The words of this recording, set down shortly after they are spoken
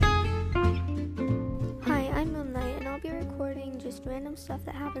just random stuff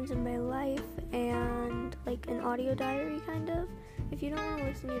that happens in my life and like an audio diary kind of. If you don't want to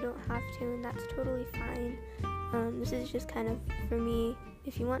listen, you don't have to, and that's totally fine. This is just kind of for me.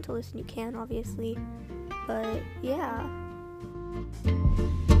 If you want to listen, you can, obviously. But yeah.